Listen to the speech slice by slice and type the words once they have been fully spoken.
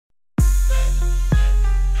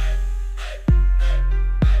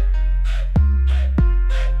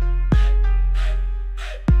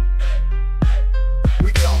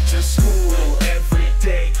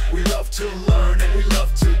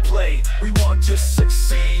to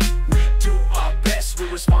succeed. We do our best,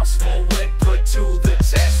 we're responsible when put to the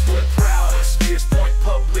test. We're proud of Spears Point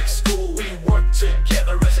Public School. We work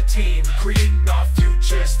together as a team, creating our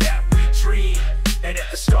futures that we dream. And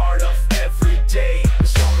at the start of every day, we're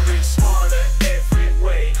stronger and smarter every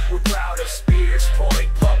way. We're proud of Spears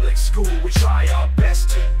Point Public School. We try our best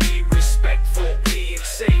to be respectful, being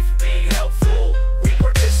safe, being helpful. We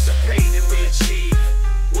participate and we achieve.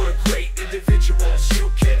 We're great individuals,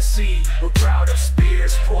 you can see. We're proud of Spears